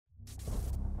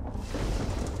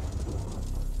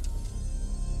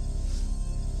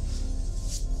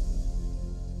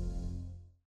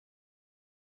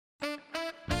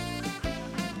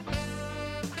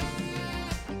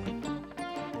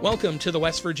Welcome to the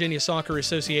West Virginia Soccer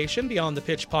Association Beyond the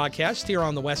Pitch podcast here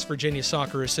on the West Virginia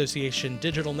Soccer Association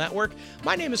Digital Network.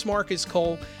 My name is Marcus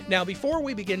Cole. Now, before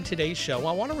we begin today's show,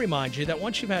 I want to remind you that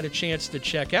once you've had a chance to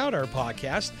check out our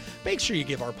podcast, make sure you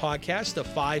give our podcast a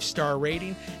 5-star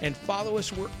rating and follow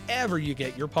us wherever you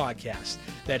get your podcast.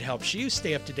 That helps you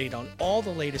stay up to date on all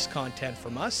the latest content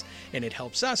from us, and it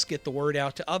helps us get the word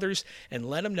out to others and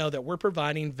let them know that we're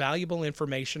providing valuable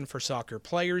information for soccer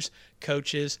players,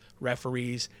 coaches,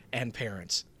 referees, and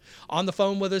parents. On the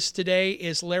phone with us today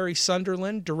is Larry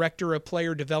Sunderland, Director of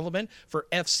Player Development for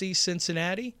FC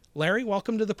Cincinnati. Larry,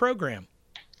 welcome to the program.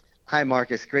 Hi,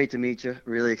 Marcus. Great to meet you.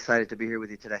 Really excited to be here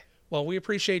with you today. Well, we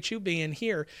appreciate you being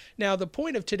here. Now, the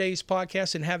point of today's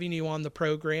podcast and having you on the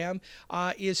program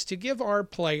is to give our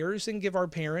players and give our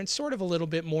parents sort of a little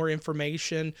bit more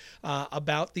information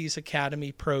about these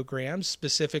academy programs,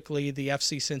 specifically the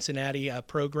FC Cincinnati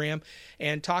program,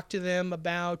 and talk to them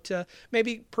about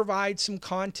maybe provide some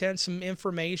content, some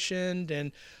information,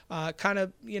 and kind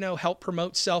of, help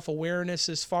promote self-awareness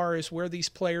as far as where these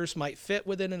players might fit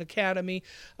within an academy,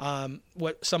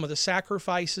 what some of the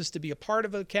sacrifices to be a part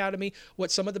of an academy, what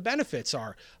some of the benefits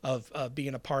are of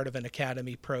being a part of an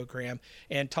academy program,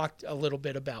 and talk a little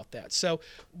bit about that. So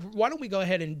why don't we go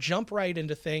ahead and jump right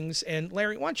into things? And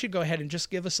Larry, why don't you go ahead and just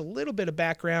give us a little bit of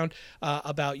background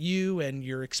about you and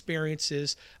your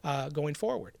experiences going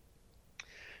forward?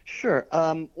 Sure.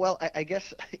 Well, I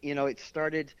guess, it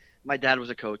started, my dad was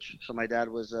a coach, so my dad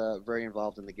was very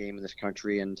involved in the game in this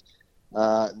country, and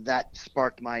that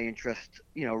sparked my interest,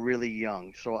 really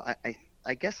young. So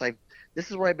I guess this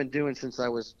is what I've been doing since I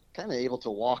was kind of able to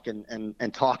walk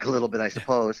and talk a little bit, I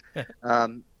suppose.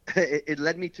 It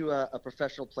led me to a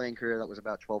professional playing career that was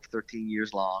about 12, 13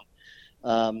 years long.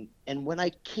 And when I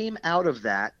came out of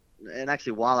that, and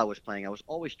actually while I was playing, I was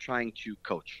always trying to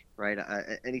coach, right?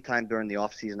 Anytime during the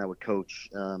off season, I would coach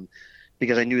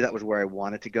because I knew that was where I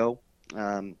wanted to go.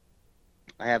 I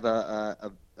have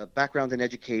a background in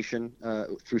education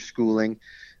through schooling.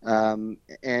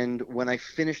 And when I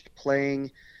finished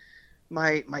playing,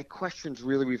 my questions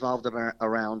really revolved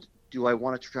around, do I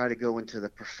want to try to go into the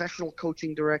professional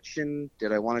coaching direction?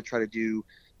 Did I want to try to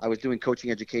I was doing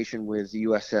coaching education with the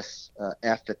USSF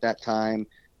at that time.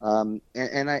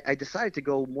 And I decided to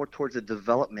go more towards a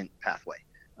development pathway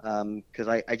because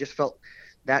I just felt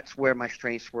that's where my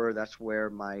strengths were. That's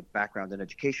where my background in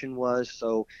education was.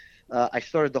 So I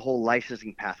started the whole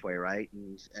licensing pathway, right?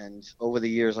 And over the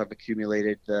years, I've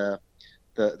accumulated the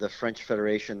French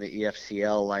Federation, the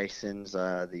EFCL license,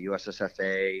 the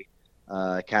USSFA,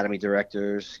 Academy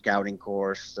Directors, Scouting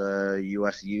course,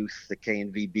 US Youth, the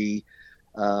KNVB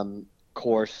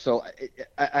course. So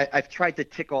I've tried to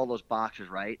tick all those boxes,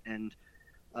 right? And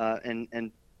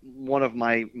one of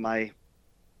my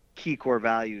key core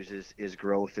values is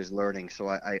growth, is learning. So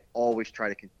I always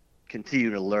try to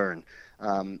continue to learn.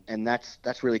 And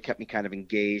that's really kept me kind of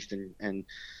engaged and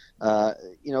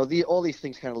all these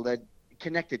things kind of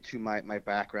connected to my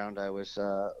background. I was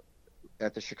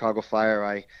at the Chicago Fire.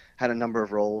 I had a number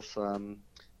of roles.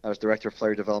 I was director of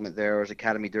player development there. I was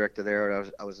academy director there.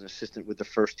 I was an assistant with the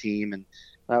first team, and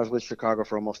I was with Chicago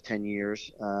for almost 10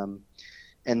 years.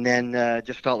 And then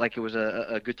just felt like it was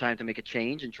a good time to make a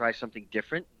change and try something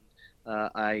different.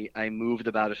 I moved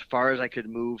about as far as I could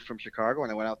move from Chicago,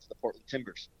 and I went out to the Portland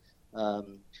Timbers.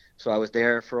 So I was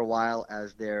there for a while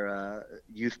as their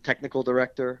youth technical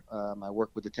director. I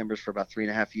worked with the Timbers for about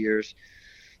 3.5 years,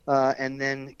 and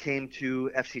then came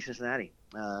to FC Cincinnati.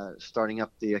 Starting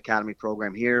up the academy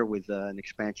program here with an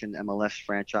expansion MLS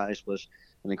franchise was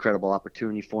an incredible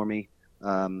opportunity for me.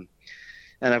 And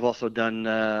I've also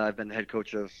I've been the head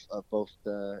coach of both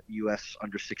the U.S.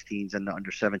 under-16s and the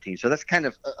under-17s. So that's kind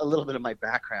of a little bit of my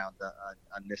background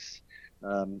on this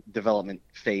development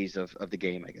phase of the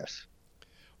game, I guess.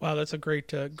 Wow, that's a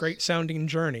great sounding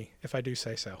journey, if I do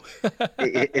say so.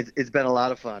 It's been a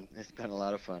lot of fun. It's been a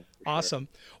lot of fun. Awesome.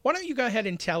 Sure. Why don't you go ahead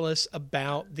and tell us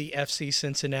about the FC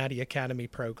Cincinnati Academy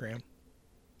program?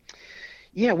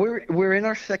 Yeah, we're in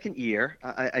our second year.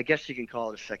 I guess you can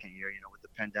call it a second year. With the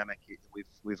pandemic,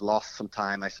 we've lost some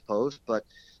time, I suppose. But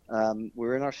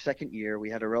we're in our second year. We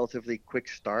had a relatively quick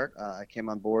start. I came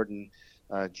on board in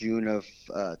June of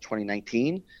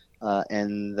 2019.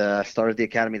 And started the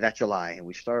academy that July. And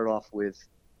we started off with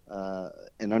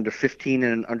an under-15 and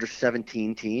an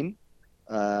under-17 team.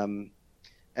 And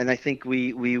I think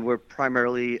we were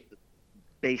primarily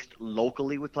based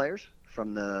locally with players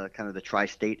from the kind of the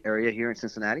tri-state area here in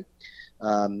Cincinnati.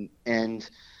 And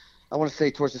I want to say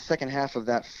towards the second half of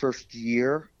that first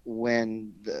year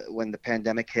when the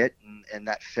pandemic hit in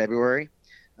that February,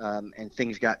 and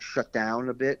things got shut down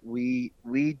a bit, we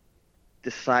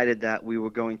decided that we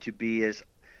were going to be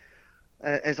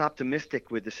as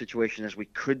optimistic with the situation as we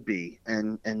could be,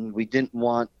 and we didn't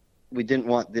want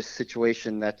this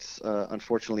situation that's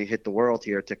unfortunately hit the world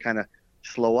here to kind of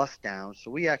slow us down.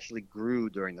 So we actually grew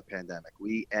during the pandemic.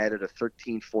 We added a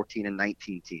 13, 14, and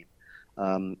 19 team,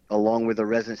 along with a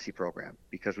residency program,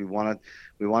 because we wanted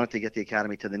to get the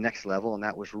academy to the next level, and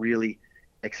that was really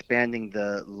expanding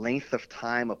the length of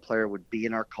time a player would be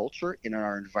in our culture, in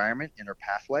our environment, in our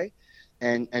pathway,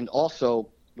 and also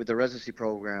with the residency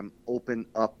program, open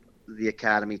up the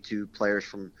academy to players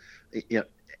from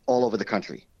all over the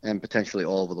country and potentially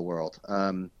all over the world.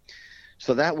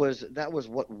 So that was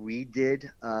what we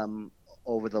did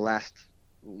over the last,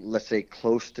 let's say,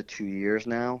 close to 2 years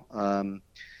now.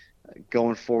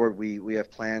 Going forward, we have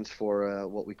plans for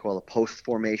what we call a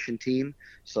post-formation team,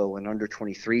 so an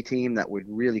under-23 team that would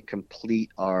really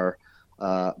complete our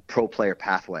pro player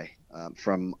pathway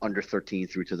from under 13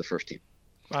 through to the first team.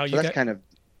 Wow, so that's kind of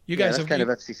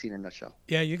FCC in a nutshell.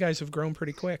 Yeah, you guys have grown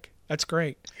pretty quick. That's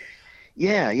great.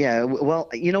 Yeah. Well,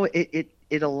 it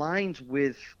aligns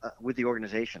with the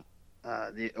organization.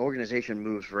 The organization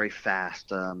moves very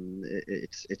fast.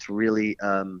 It's really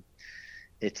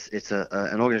it's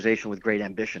an organization with great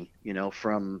ambition.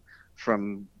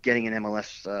 From getting an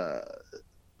MLS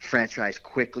franchise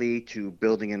quickly to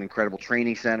building an incredible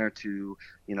training center to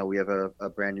we have a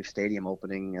brand new stadium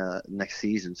opening next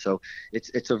season. So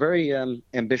it's a very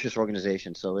ambitious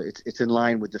organization. So it's in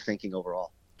line with the thinking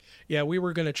overall. Yeah, we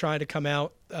were going to try to come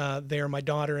out there. My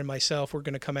daughter and myself were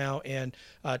going to come out and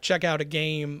check out a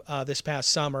game this past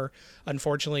summer.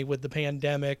 Unfortunately, with the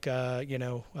pandemic,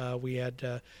 we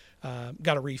had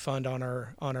got a refund on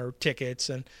our tickets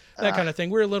and that kind of thing.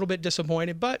 We're a little bit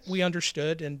disappointed, but we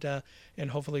understood and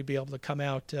hopefully be able to come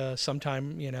out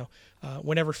sometime,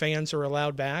 whenever fans are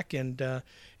allowed back and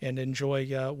enjoy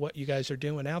what you guys are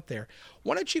doing out there.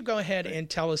 Why don't you go ahead and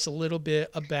tell us a little bit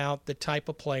about the type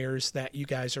of players that you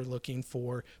guys are looking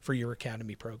for your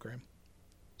academy program?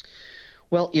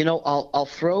 Well, I'll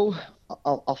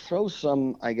throw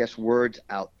some, I guess, words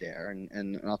out there,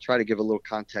 and I'll try to give a little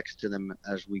context to them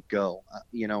as we go.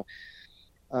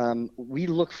 We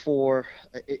look for.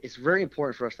 It's very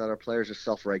important for us that our players are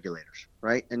self-regulators,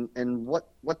 right? And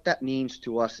what that means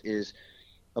to us is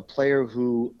a player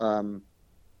who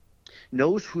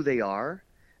knows who they are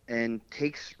and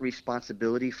takes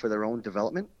responsibility for their own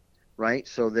development, right?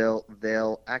 So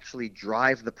they'll actually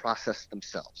drive the process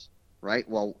themselves. Right.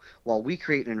 While we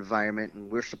create an environment and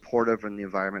we're supportive in the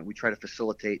environment, we try to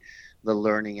facilitate the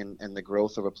learning and the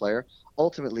growth of a player.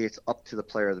 Ultimately, it's up to the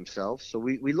player themselves. So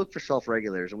we look for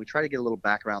self-regulators, and we try to get a little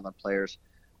background on players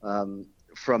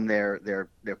from their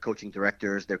coaching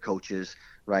directors, their coaches,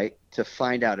 right, to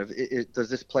find out does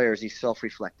this player, is he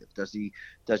self-reflective? Does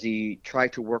he try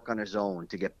to work on his own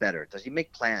to get better? Does he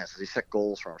make plans? Does he set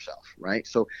goals for himself? Right.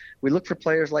 So we look for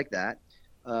players like that.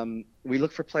 We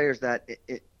look for players that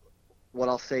what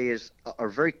I'll say is are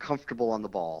very comfortable on the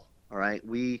ball. All right.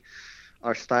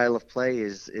 Our style of play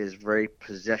is very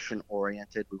possession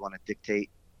oriented. We want to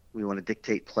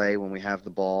dictate play when we have the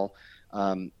ball.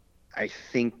 I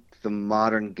think the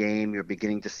modern game, you're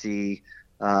beginning to see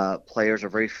players are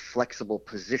very flexible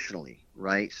positionally,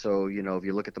 right? So, if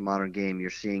you look at the modern game, you're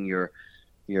seeing your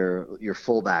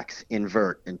fullbacks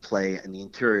invert and play in the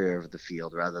interior of the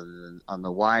field rather than on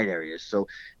the wide areas. So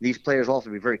these players also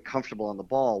be very comfortable on the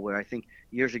ball, where I think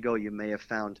years ago you may have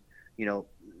found,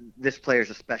 this player's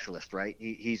a specialist, right?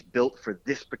 He's built for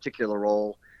this particular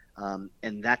role,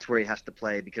 and that's where he has to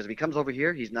play, because if he comes over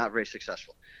here, he's not very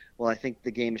successful. Well, I think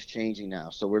the game is changing now.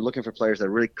 So we're looking for players that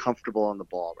are really comfortable on the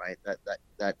ball, right?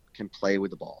 That can play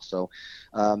with the ball. So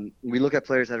we look at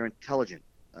players that are intelligent,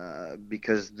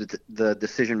 because the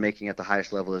decision making at the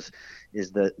highest level is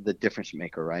the difference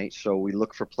maker, right? So we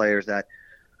look for players that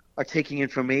are taking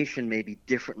information maybe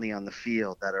differently on the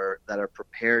field, that are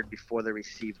prepared before they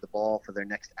receive the ball for their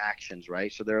next actions,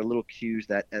 right? So there are little cues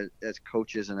that as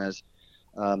coaches and as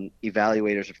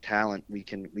evaluators of talent, we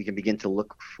can begin to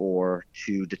look for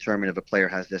to determine if a player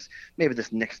has this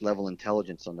next level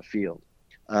intelligence on the field.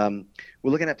 We're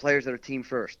looking at players that are team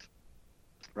first.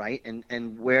 Right.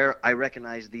 And where I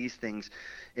recognize these things,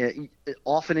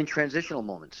 often in transitional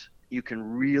moments, you can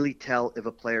really tell if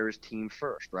a player is team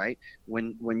first. Right.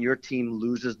 When your team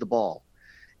loses the ball,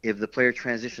 if the player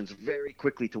transitions very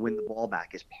quickly to win the ball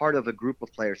back as part of a group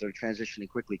of players that are transitioning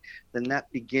quickly, then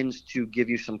that begins to give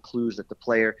you some clues that the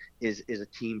player is a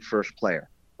team first player.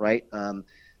 Right.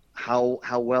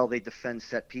 How well they defend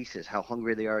set pieces, how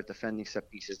hungry they are at defending set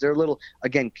pieces. There are little,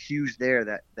 again, cues there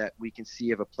that we can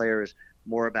see if a player is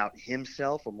more about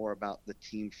himself or more about the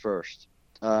team first.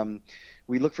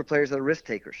 We look for players that are risk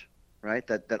takers, right?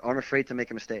 That aren't afraid to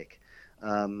make a mistake.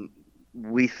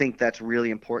 We think that's really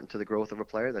important to the growth of a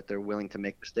player, that they're willing to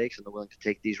make mistakes and they're willing to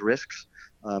take these risks,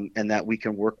 and that we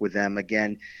can work with them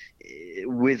again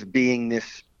with being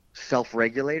this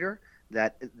self-regulator,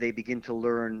 that they begin to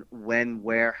learn when,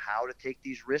 where, how to take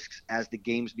these risks as the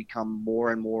games become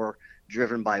more and more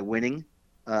driven by winning,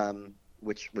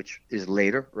 which is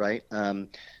later, right?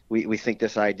 We think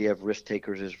this idea of risk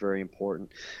takers is very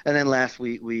important. And then last,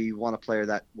 we want a player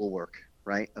that will work,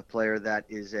 right? A player that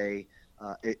is a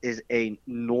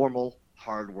normal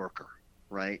hard worker,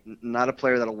 right? Not a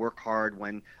player that'll work hard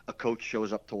when a coach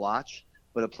shows up to watch,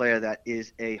 but a player that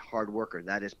is a hard worker.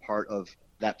 That is part of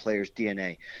that player's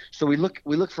DNA. So we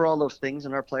look for all those things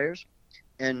in our players.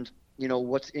 And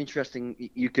what's interesting,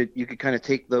 you could kind of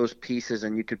take those pieces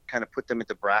and you could kind of put them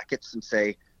into brackets and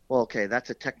say, well, okay, that's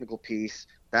a technical piece,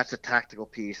 that's a tactical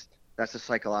piece, that's a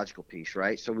psychological piece,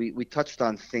 right? So we touched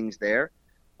on things there.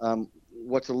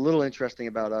 What's a little interesting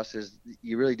about us is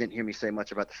you really didn't hear me say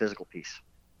much about the physical piece.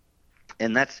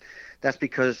 And that's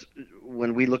because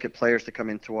when we look at players to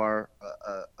come into our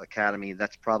academy,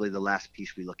 that's probably the last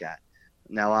piece we look at.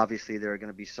 Now, obviously, there are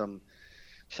going to be some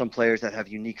players that have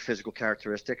unique physical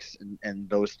characteristics, and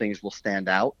those things will stand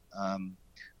out.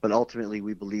 But ultimately,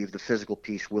 we believe the physical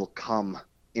piece will come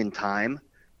in time,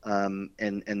 and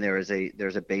there's a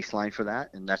baseline for that,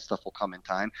 and that stuff will come in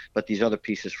time. But these other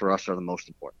pieces for us are the most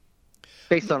important,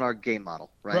 based on our game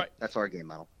model, right? That's our game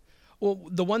model. Well,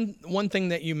 the one thing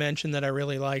that you mentioned that I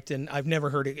really liked, and I've never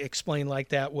heard it explained like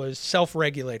that, was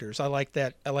self-regulators. I like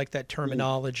that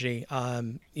terminology.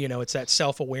 It's that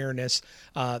self-awareness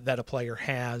that a player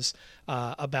has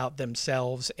about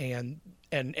themselves and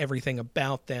everything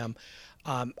about them.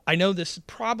 I know this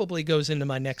probably goes into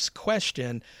my next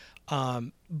question,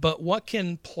 but what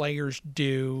can players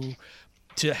do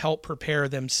to help prepare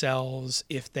themselves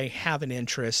if they have an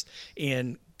interest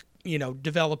in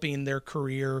developing their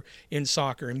career in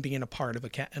soccer and being a part of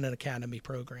an academy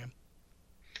program?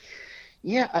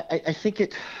 Yeah, I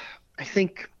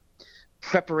think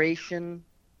preparation,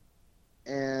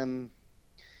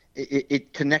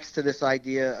 it connects to this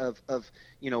idea of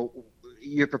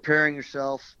you're preparing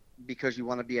yourself because you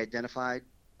want to be identified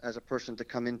as a person to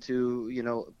come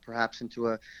into, perhaps into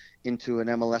an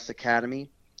MLS academy.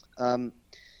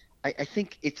 I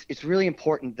think it's really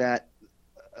important that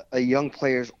a young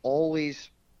player's always,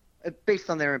 based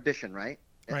on their ambition, right?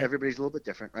 Everybody's a little bit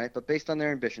different, right? But based on their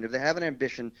ambition, if they have an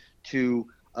ambition to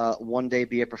one day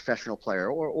be a professional player,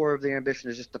 or if their ambition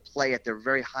is just to play at their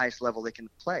very highest level they can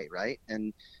play, right?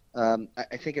 And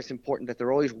I think it's important that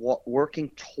they're always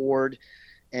working toward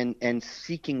and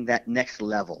seeking that next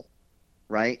level,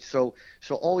 right? So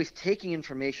always taking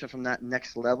information from that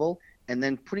next level and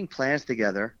then putting plans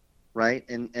together, right?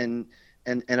 And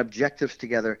objectives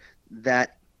together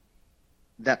that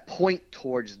point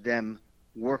towards them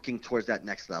working towards that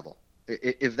next level,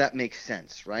 if that makes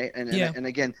sense, right? And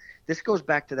again, this goes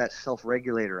back to that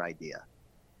self-regulator idea,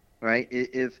 right?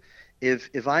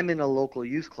 If I'm in a local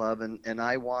youth club and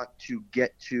I want to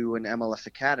get to an MLS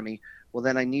academy, well,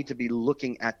 then I need to be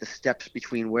looking at the steps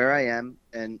between where I am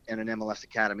and an MLS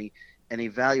academy and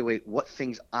evaluate what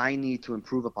things I need to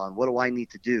improve upon. What do I need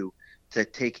to do to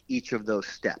take each of those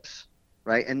steps,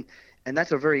 right? And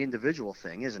that's a very individual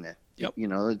thing, isn't it? Yep.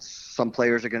 Some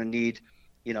players are going to need,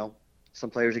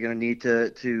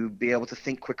 to be able to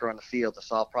think quicker on the field, to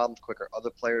solve problems quicker. Other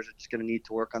players are just going to need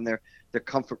to work on their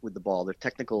comfort with the ball, their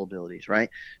technical abilities, right?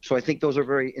 So I think those are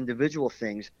very individual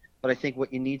things. But I think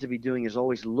what you need to be doing is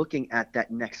always looking at that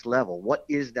next level. What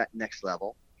is that next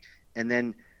level? And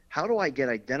then how do I get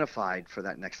identified for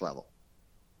that next level?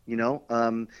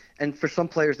 And for some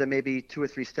players, there may be 2 or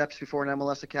 3 steps before an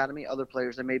MLS academy. Other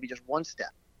players, there may be just 1 step.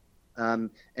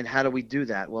 And how do we do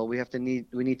that? Well, we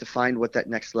need to find what that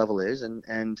next level is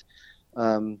and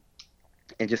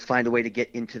just find a way to get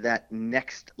into that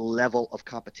next level of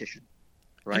competition,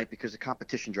 right? Because the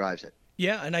competition drives it.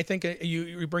 Yeah, and I think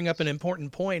you bring up an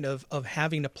important point of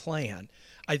having a plan.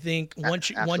 I think once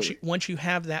you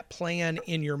have that plan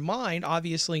in your mind,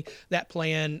 obviously that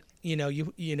plan, you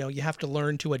have to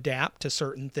learn to adapt to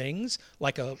certain things,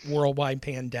 like a worldwide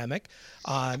pandemic.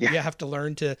 You have to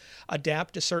learn to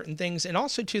adapt to certain things, and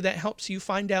also too, that helps you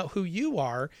find out who you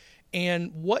are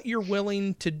and what you're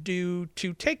willing to do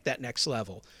to take that next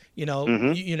level.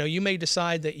 You may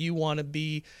decide that you want to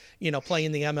be,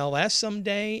 playing the MLS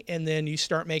someday, and then you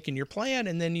start making your plan,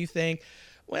 and then you think,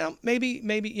 well, maybe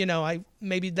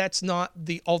that's not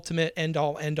the ultimate end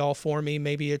all for me.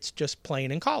 Maybe it's just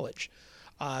playing in college.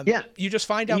 You just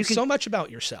find out so much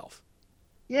about yourself.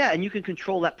 Yeah, and you can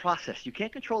control that process. You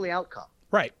can't control the outcome.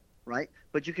 Right. right?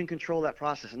 But you can control that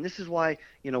process. And this is why,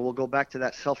 we'll go back to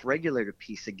that self-regulator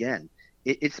piece again.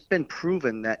 It's been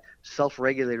proven that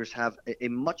self-regulators have a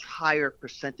much higher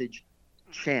percentage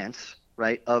chance,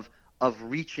 right, of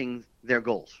reaching their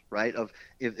goals, right? Of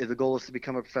if the goal is to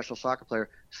become a professional soccer player,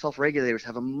 self-regulators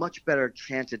have a much better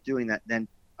chance at doing that than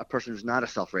a person who's not a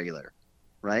self-regulator,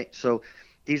 right? So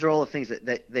these are all the things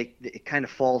that it kind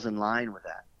of falls in line with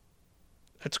that.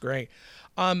 That's great.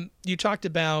 You talked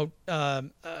about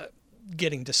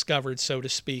getting discovered, so to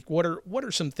speak. What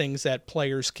are some things that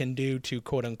players can do to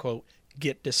quote unquote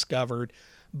get discovered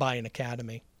by an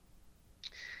academy?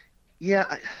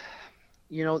 Yeah,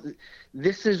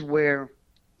 this is where,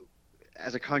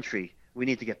 as a country, we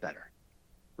need to get better,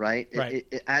 right? Right.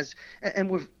 And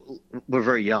we're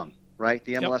very young, right?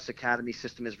 The MLS Yep. Academy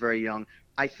system is very young.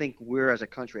 I think as a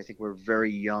country, I think we're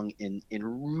very young in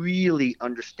really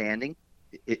understanding.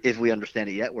 If we understand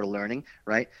it yet, we're learning,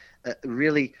 right?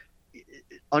 Really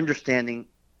understanding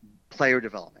player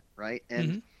development, right?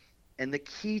 Mm-hmm. And the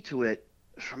key to it,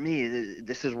 for me,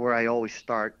 this is where I always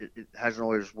start. It hasn't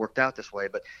always worked out this way,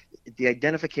 but the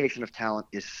identification of talent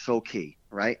is so key,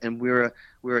 right? And we're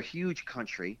a huge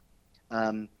country,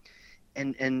 and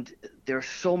there are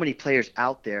so many players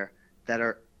out there that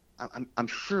are, I'm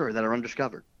sure, that are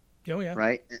undiscovered, Oh yeah.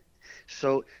 right?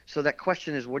 So that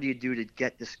question is, what do you do to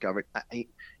get discovered?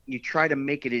 You try to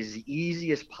make it as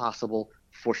easy as possible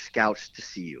for scouts to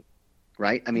see you,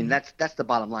 right? I mean, Mm-hmm. that's the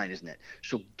bottom line, isn't it?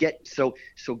 So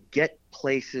get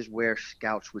places where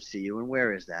scouts would see you, and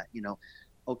where is that?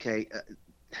 Okay,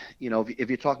 if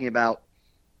you're talking about,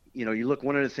 you look,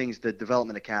 one of the things the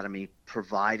Development Academy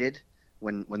provided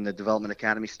when the Development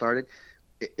Academy started,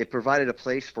 it provided a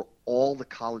place for all the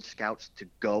college scouts to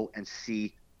go and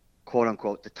see, quote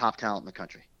unquote, the top talent in the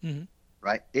country, Mm-hmm.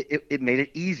 right? It made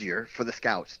it easier for the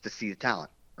scouts to see the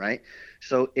talent, right?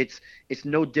 So it's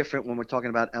no different when we're talking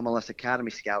about MLS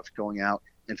Academy scouts going out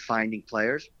and finding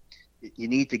players. You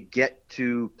need to get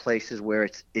to places where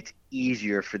it's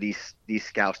easier for these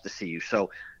scouts to see you.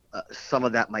 So some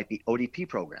of that might be ODP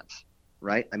programs,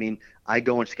 right? I mean, I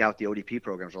go and scout the ODP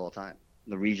programs all the time.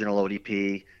 The regional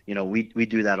ODP, we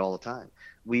do that all the time.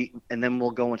 And then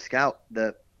we'll go and scout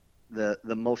the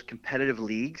most competitive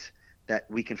leagues that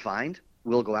we can find.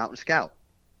 We'll go out and scout,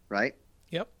 right?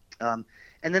 Yep. And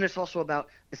then it's about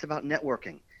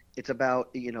networking. It's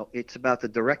about the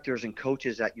directors and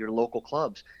coaches at your local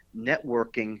clubs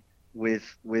networking with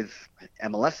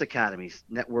MLS academies,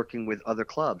 networking with other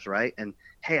clubs, right? And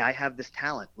hey, I have this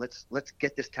talent. Let's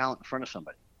get this talent in front of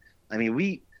somebody. I mean,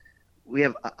 we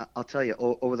have, I'll tell you,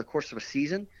 over the course of a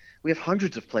season, we have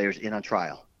hundreds of players in on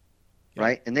trial, Yep.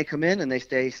 right? And they come in and they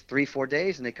stay 3-4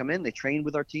 days, and they come in, they train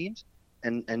with our teams,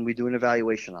 and we do an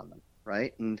evaluation on them,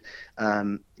 right? And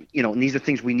and these are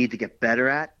things we need to get better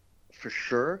at, for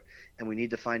sure, and we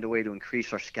need to find a way to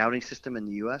increase our scouting system in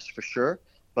the U.S. for sure.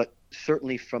 But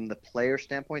certainly from the player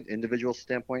standpoint, individual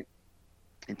standpoint,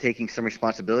 and taking some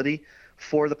responsibility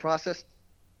for the process,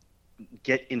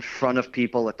 get in front of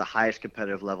people at the highest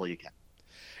competitive level you can.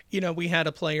 We had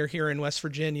a player here in West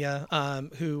Virginia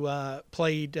who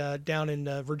played down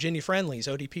in Virginia friendlies,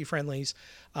 ODP friendlies,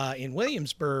 in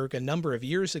Williamsburg a number of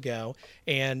years ago.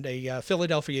 And a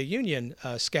Philadelphia Union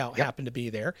scout Yep. happened to be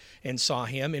there and saw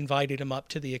him, invited him up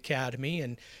to the academy.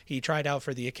 And he tried out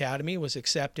for the academy, was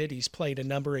accepted. He's played a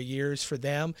number of years for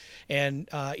them, and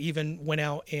even went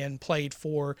out and played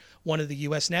for one of the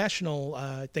U.S. national,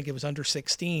 I think it was under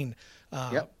 16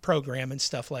 Yep. program and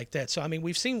stuff like that. So I mean,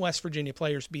 we've seen West Virginia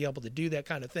players be able to do that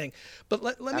kind of thing. But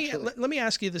let me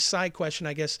ask you the side question,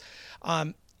 I guess.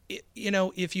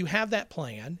 If you have that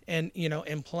plan, and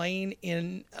and playing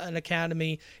in an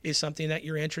academy is something that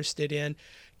you're interested in,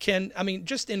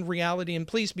 just in reality, and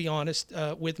please be honest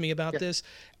with me about Yeah. this.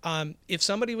 If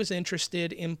somebody was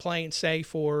interested in playing, say,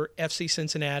 for FC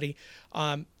Cincinnati,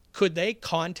 could they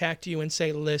contact you and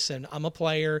say, listen, I'm a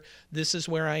player. This is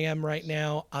where I am right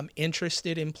now. I'm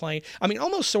interested in playing. I mean,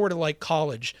 almost sort of like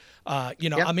college. Yeah.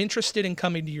 I'm interested in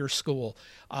coming to your school.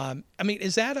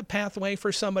 Is that a pathway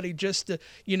for somebody just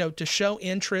to show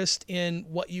interest in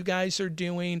what you guys are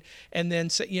doing, and then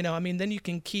say, then you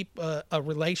can keep a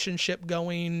relationship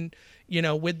going,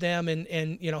 with them, and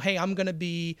hey, I'm going to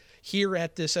be here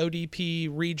at this ODP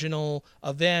regional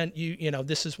event.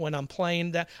 This is when I'm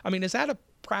playing that. Is that a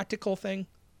practical thing?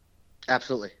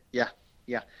 Absolutely. Yeah.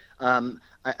 Yeah.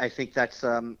 I think that's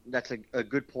a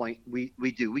good point. We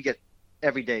get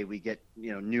every day, we get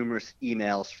numerous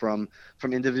emails from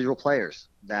individual players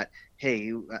that,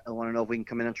 hey, I want to know if we can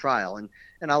come in and trial, and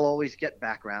I'll always get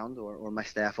background, or my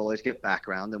staff will always get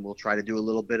background, and we'll try to do a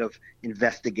little bit of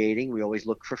investigating. We always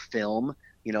look for film,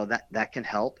 that can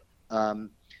help.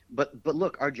 but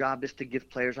look, our job is to give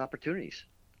players opportunities,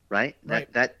 right?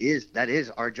 Right. That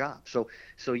is our job. So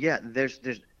yeah, there's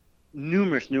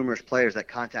numerous players that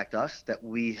contact us that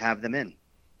we have them in.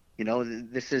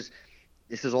 This is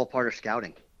all part of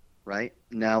scouting, right?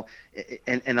 Now,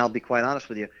 and I'll be quite honest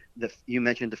with you. You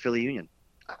mentioned the Philly Union.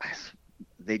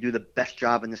 They do the best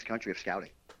job in this country of scouting.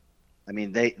 I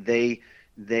mean, they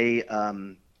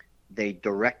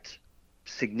direct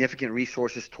significant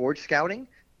resources towards scouting,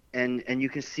 and you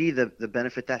can see the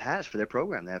benefit that has for their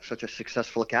program. They have such a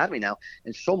successful academy now,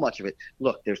 and so much of it.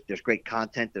 Look, there's great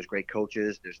content, there's great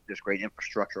coaches, there's great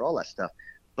infrastructure, all that stuff,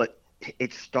 but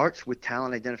it starts with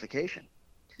talent identification,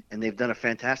 and they've done a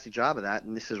fantastic job of that.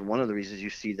 And this is one of the reasons you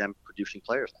see them producing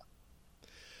players now.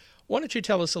 Why don't you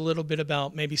tell us a little bit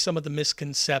about maybe some of the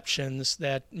misconceptions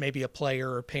that maybe a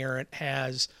player or parent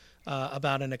has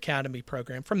about an academy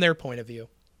program from their point of view?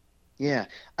 Yeah,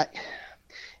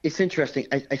 it's interesting.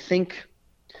 I think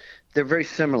they're very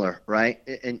similar, right?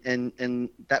 And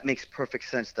that makes perfect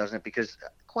sense, doesn't it? Because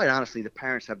quite honestly, the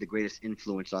parents have the greatest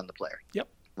influence on the player. Yep.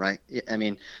 Right. I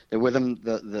mean, they're with them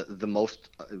the most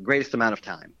greatest amount of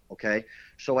time. Okay.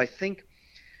 So I think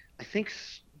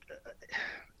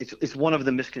it's one of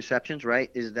the misconceptions, right?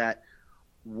 Is that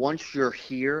once you're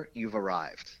here, you've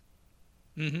arrived.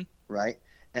 Mm-hmm. Right.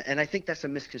 And I think that's a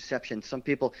misconception. Some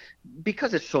people,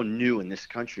 because it's so new in this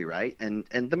country, right? And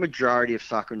the majority of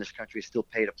soccer in this country is still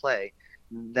pay to play,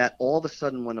 that all of a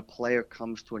sudden when a player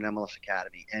comes to an MLS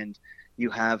academy and you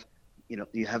have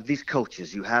these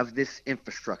coaches, you have this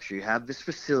infrastructure, you have this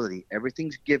facility,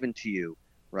 everything's given to you,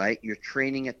 right? You're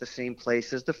training at the same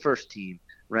place as the first team,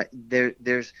 right?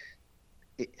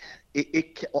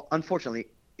 Unfortunately,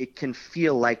 it can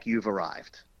feel like you've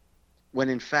arrived when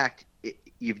in fact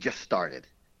you've just started.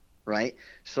 Right.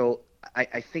 So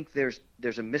I think there's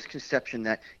a misconception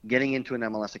that getting into an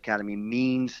MLS academy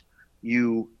means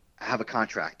you have a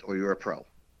contract or you're a pro.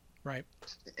 Right.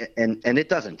 And it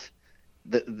doesn't.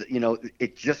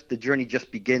 The journey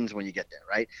just begins when you get there.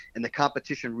 Right. And the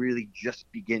competition really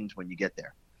just begins when you get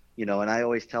there. And I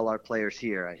always tell our players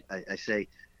here, I say,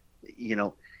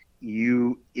 if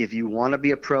you want to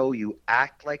be a pro, you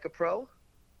act like a pro.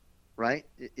 Right.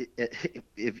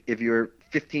 If you're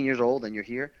 15 years old and you're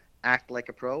here, act like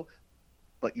a pro,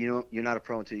 but you're not a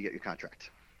pro until you get your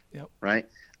contract. Yep. Right.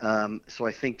 So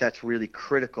I think that's really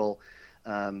critical,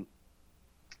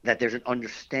 that there's an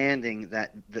understanding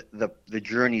that the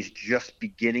journey's just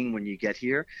beginning when you get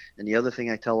here. And the other thing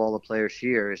I tell all the players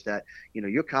here is that,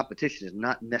 your competition is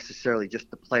not necessarily just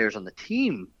the players on the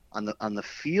team on the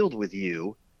field with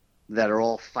you that are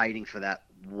all fighting for that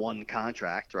one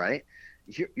contract. Right.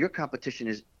 Your competition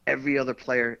is every other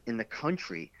player in the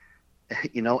country.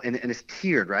 And it's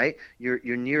tiered, right?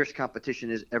 Your nearest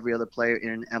competition is every other player in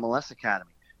an MLS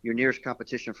academy. Your nearest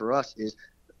competition for us is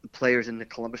players in the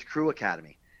Columbus Crew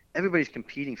Academy. Everybody's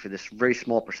competing for this very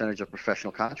small percentage of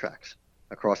professional contracts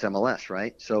across MLS,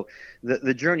 right? So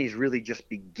the journey is really just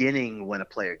beginning when a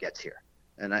player gets here.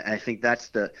 And I think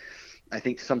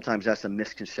sometimes that's a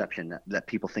misconception that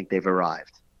people think they've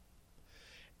arrived.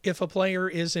 If a player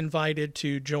is invited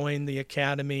to join the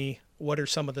academy, what are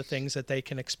some of the things that they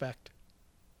can expect?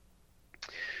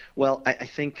 Well, I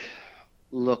think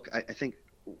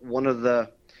one of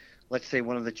the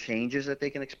changes that they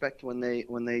can expect when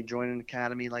they join an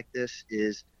academy like this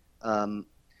is the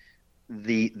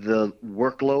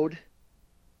workload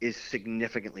is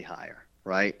significantly higher,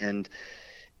 right? And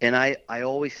I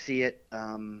always see it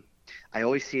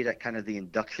at kind of the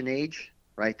induction age,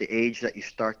 right? The age that you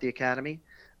start the academy.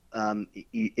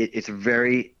 It's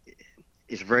very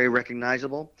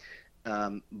recognizable,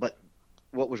 but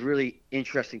what was really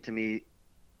interesting to me,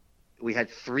 we had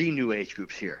 3 new age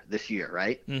groups here this year,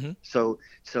 right? Mm-hmm. So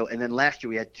and then last year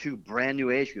we had 2 brand new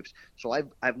age groups. So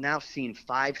I've now seen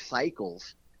 5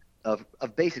 cycles of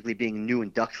basically being new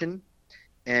induction,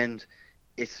 and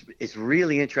it's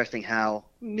really interesting how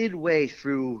midway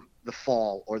through the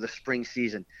fall or the spring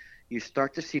season, you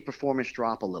start to see performance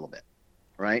drop a little bit,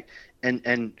 right?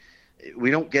 And we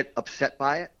don't get upset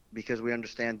by it, because we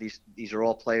understand these are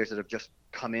all players that have just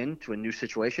come into a new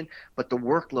situation, but the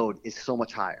workload is so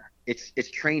much higher.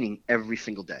 It's training every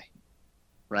single day,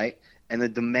 right? And the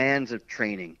demands of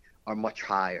training are much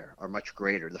higher, are much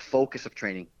greater. The focus of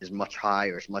training is much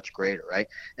higher, is much greater, right?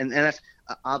 And that's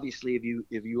obviously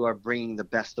if you are bringing the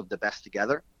best of the best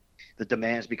together, the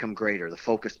demands become greater, the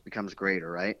focus becomes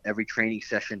greater, right? Every training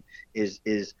session is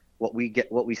what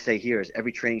we say here is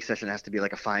every training session has to be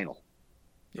like a final,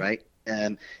 yeah. Right?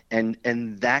 And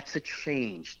that's a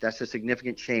change. That's a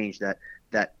significant change that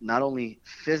not only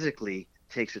physically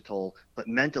takes a toll, but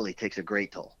mentally takes a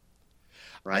great toll.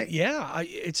 right?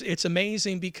 It's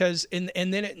amazing because and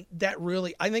then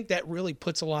I think that really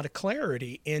puts a lot of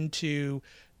clarity into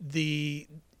the,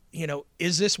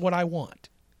 is this what I want?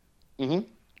 Mm-hmm.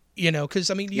 Because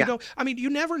I mean, Yeah. you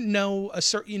never know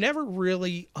you never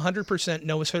really 100%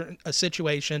 know a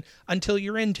situation until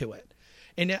you're into it.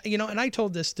 And and I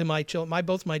told this to my children,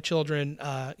 both my children.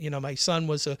 My son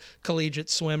was a collegiate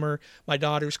swimmer. My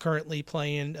daughter's currently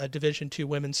playing Division II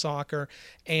women's soccer.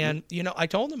 And I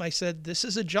told them, I said, this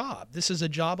is a job. This is a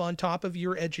job on top of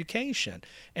your education.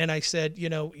 And I said,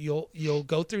 you'll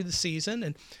go through the season,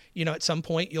 and at some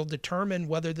point you'll determine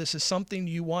whether this is something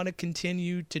you want to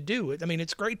continue to do. I mean,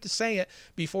 it's great to say it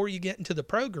before you get into the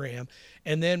program,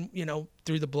 and then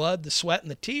through the blood, the sweat,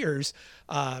 and the tears,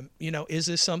 is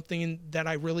this something that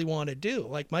I really want to do?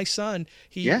 Like my son,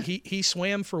 he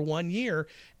swam for 1 year,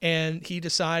 and he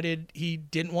decided he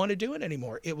didn't want to do it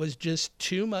anymore. It was just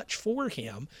too much for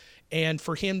him, and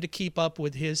for him to keep up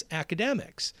with his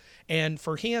academics. And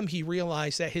for him, he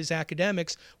realized that his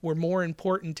academics were more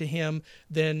important to him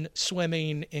than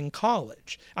swimming in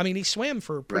college. I mean, he swam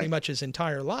for pretty much his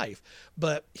entire life,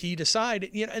 but he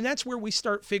decided, and that's where we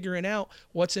start figuring out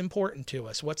what's important to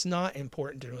us, what's not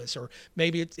important to us, or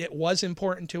maybe it was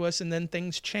important to us and then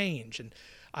things change. And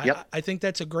I think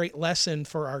that's a great lesson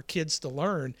for our kids to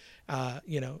learn,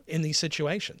 in these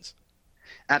situations.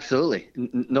 Absolutely.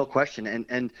 No question.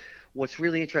 And what's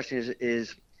really interesting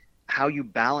is how you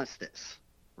balance this,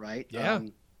 right? Yeah.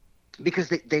 Because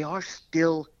they are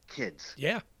still kids.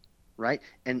 Yeah. Right.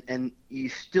 And you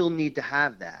still need to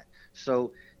have that.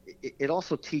 So it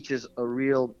also teaches a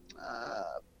real,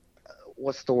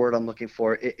 what's the word I'm looking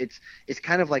for? It's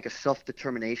kind of like a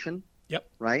self-determination. Yep.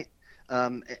 Right.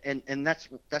 And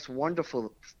that's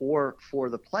wonderful for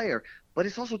the player, but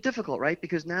it's also difficult, right?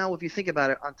 Because now if you think about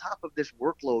it, on top of this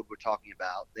workload we're talking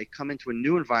about, they come into a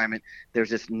new environment. There's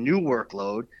this new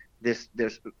workload, there's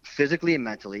physically and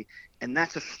mentally, and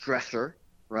that's a stressor,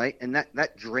 right? And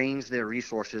that drains their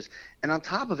resources. And on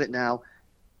top of it now,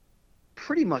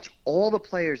 pretty much all the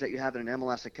players that you have in an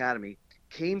MLS academy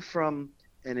came from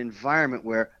an environment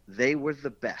where they were the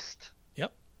best.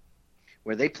 Yep.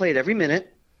 Where they played every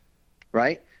minute.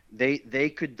 Right? They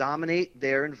could dominate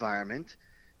their environment,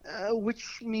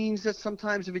 which means that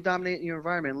sometimes if you dominate your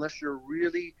environment, unless you're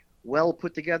really well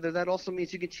put together, that also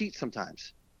means you can cheat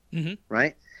sometimes. Mm-hmm.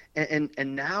 Right?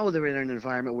 And now they're in an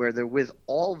environment where they're with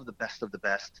all of the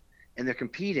best, and they're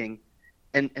competing.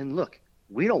 And look,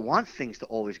 we don't want things to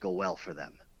always go well for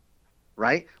them.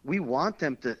 Right? We want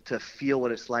them to feel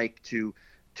what it's like to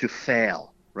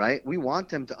fail. Right? We want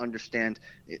them to understand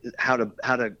how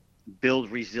to build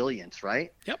resilience,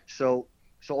 right? Yep. So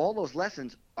all those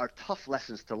lessons are tough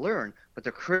lessons to learn, but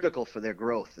they're critical for their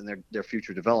growth and their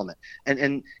future development.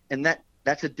 And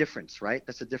that's a difference, right?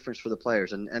 That's a difference for the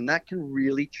players, and that can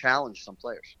really challenge some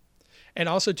players. And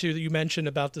also, too, you mentioned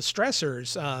about the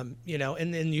stressors,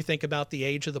 and then you think about the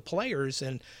age of the players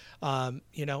and,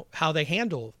 how they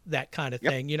handle that kind of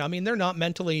thing. I mean, they're not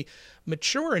mentally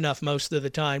mature enough most of the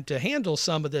time to handle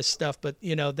some of this stuff, but,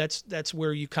 that's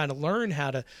where you kind of learn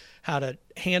how to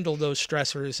handle those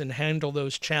stressors and handle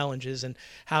those challenges and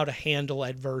how to handle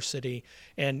adversity.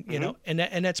 And,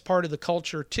 and that's part of the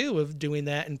culture, too, of doing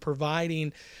that and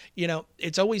providing,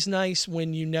 it's always nice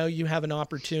when you have an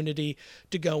opportunity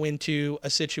to go into a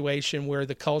situation where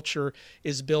the culture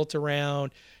is built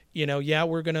around,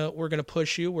 we're gonna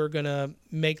push you. We're gonna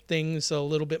make things a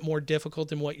little bit more difficult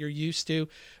than what you're used to,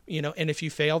 and if you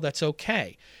fail, that's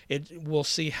okay. We'll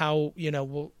see how,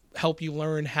 we'll help you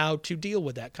learn how to deal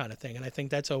with that kind of thing. And I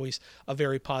think that's always a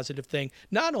very positive thing,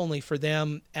 not only for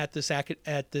them at this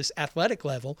athletic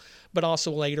level, but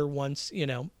also later once,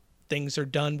 things are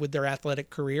done with their athletic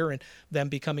career and them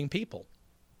becoming people.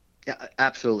 Yeah,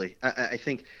 absolutely. I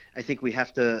think we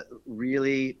have to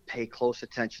really pay close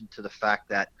attention to the fact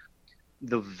that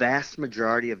the vast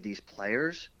majority of these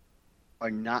players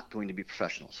are not going to be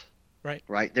professionals. Right.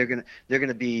 Right. They're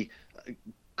gonna be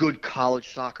good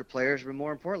college soccer players, but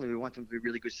more importantly, we want them to be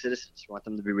really good citizens. We want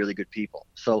them to be really good people.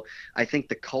 So I think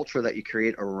the culture that you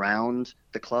create around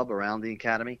the club, around the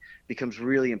academy, becomes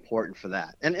really important for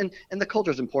that. And the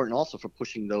culture is important also for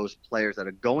pushing those players that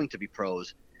are going to be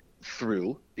pros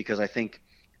through, because I think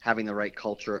having the right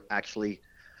culture actually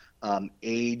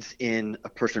aids in a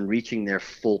person reaching their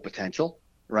full potential,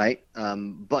 right?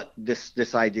 But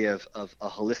this idea of a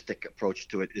holistic approach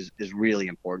to it is really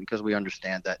important, because we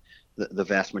understand that the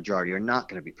vast majority are not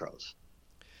going to be pros.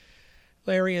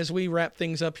 Larry, as we wrap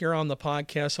things up here on the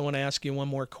podcast, I want to ask you one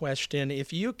more question.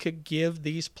 If you could give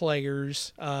these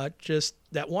players just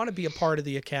that want to be a part of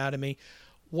the academy,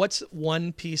 what's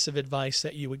one piece of advice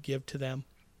that you would give to them?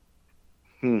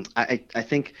 I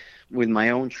think with my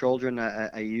own children,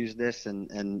 I use this,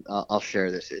 and I'll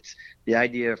share this. It's the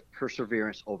idea of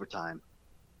perseverance over time,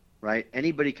 right?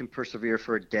 Anybody can persevere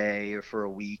for a day or for a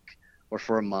week or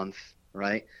for a month,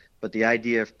 right? But the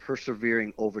idea of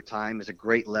persevering over time is a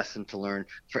great lesson to learn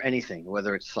for anything,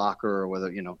 whether it's soccer or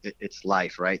whether, it's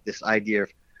life, right? This idea of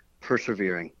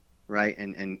persevering, right?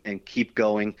 And keep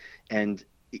going. And,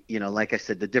 like I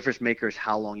said, the difference maker is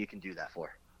how long you can do that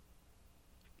for.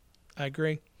 I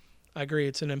agree.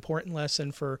 It's an important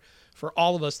lesson for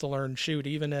all of us to learn. Shoot,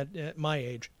 even at my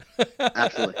age.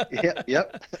 Absolutely.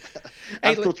 Yep.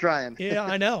 I'm still trying. Yeah,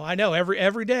 I know.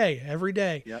 Every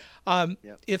day. Yep.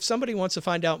 If somebody wants to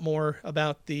find out more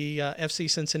about the FC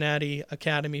Cincinnati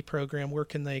Academy program, where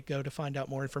can they go to find out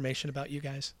more information about you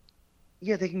guys?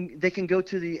 Yeah, they can go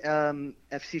to the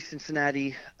FC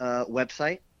Cincinnati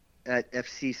website at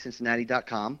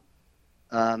fccincinnati.com.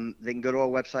 They can go to our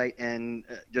website and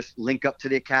just link up to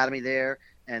the academy there,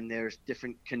 and there's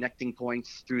different connecting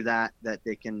points through that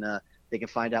they can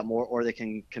find out more, or they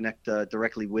can connect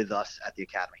directly with us at the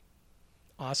academy.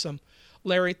 Awesome.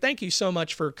 Larry, thank you so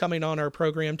much for coming on our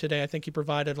program today. I think you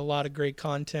provided a lot of great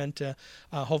content,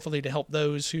 hopefully to help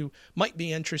those who might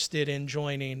be interested in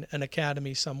joining an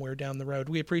academy somewhere down the road.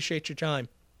 We appreciate your time.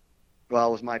 Well,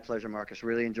 it was my pleasure, Marcus.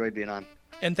 Really enjoyed being on.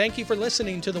 And thank you for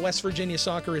listening to the West Virginia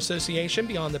Soccer Association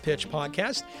Beyond the Pitch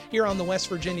podcast here on the West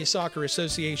Virginia Soccer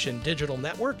Association Digital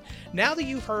Network. Now that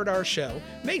you've heard our show,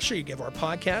 make sure you give our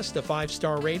podcast a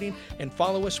 5-star rating and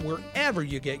follow us wherever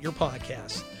you get your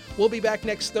podcasts. We'll be back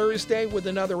next Thursday with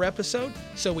another episode,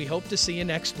 so we hope to see you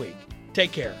next week.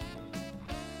 Take care.